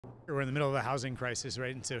We're in the middle of a housing crisis,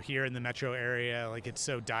 right? And so here in the metro area, like it's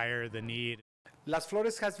so dire, the need. Las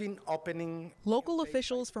Flores has been opening. Local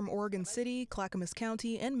officials from Oregon City, Clackamas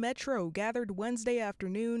County, and Metro gathered Wednesday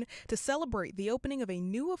afternoon to celebrate the opening of a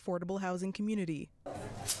new affordable housing community.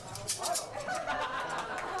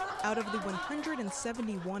 Out of the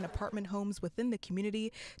 171 apartment homes within the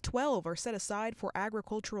community, 12 are set aside for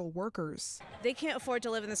agricultural workers. They can't afford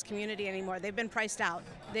to live in this community anymore. They've been priced out.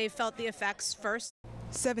 They've felt the effects first.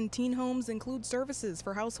 17 homes include services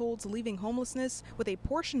for households leaving homelessness, with a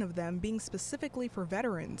portion of them being specifically for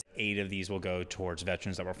veterans. 8 of these will go towards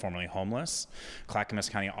veterans that were formerly homeless. Clackamas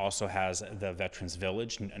County also has the Veterans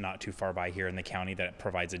Village, not too far by here in the county, that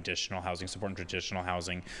provides additional housing support and traditional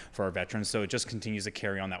housing for our veterans. So it just continues to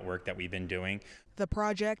carry on that work that we've been doing. The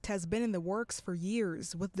project has been in the works for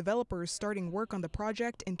years, with developers starting work on the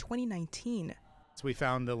project in 2019. So we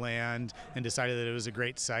found the land and decided that it was a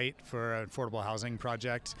great site for an affordable housing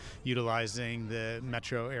project, utilizing the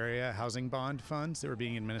metro area housing bond funds that were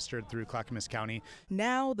being administered through Clackamas County.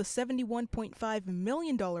 Now, the $71.5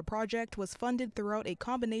 million project was funded throughout a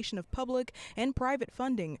combination of public and private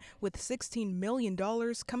funding, with $16 million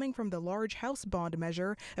coming from the large house bond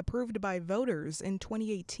measure approved by voters in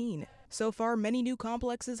 2018. So far, many new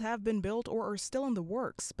complexes have been built or are still in the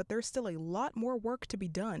works, but there's still a lot more work to be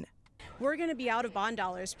done. We're going to be out of bond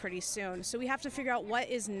dollars pretty soon, so we have to figure out what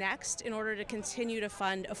is next in order to continue to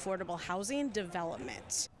fund affordable housing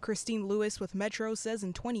development. Christine Lewis with Metro says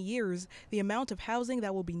in 20 years, the amount of housing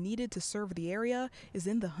that will be needed to serve the area is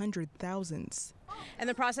in the hundred thousands. And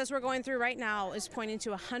the process we're going through right now is pointing to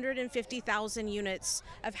 150,000 units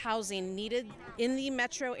of housing needed in the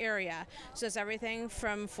metro area. So it's everything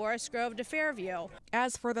from Forest Grove to Fairview.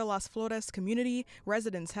 As for the Las Flores community,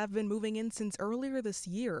 residents have been moving in since earlier this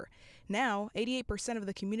year. Now, 88% of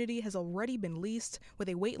the community has already been leased, with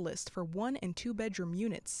a wait list for 1- and 2-bedroom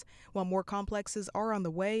units. While more complexes are on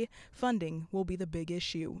the way, funding will be the big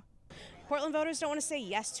issue. Portland voters don't want to say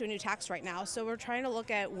yes to a new tax right now, so we're trying to look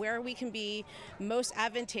at where we can be most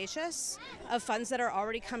advantageous of funds that are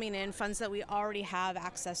already coming in, funds that we already have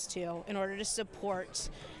access to, in order to support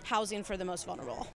housing for the most vulnerable.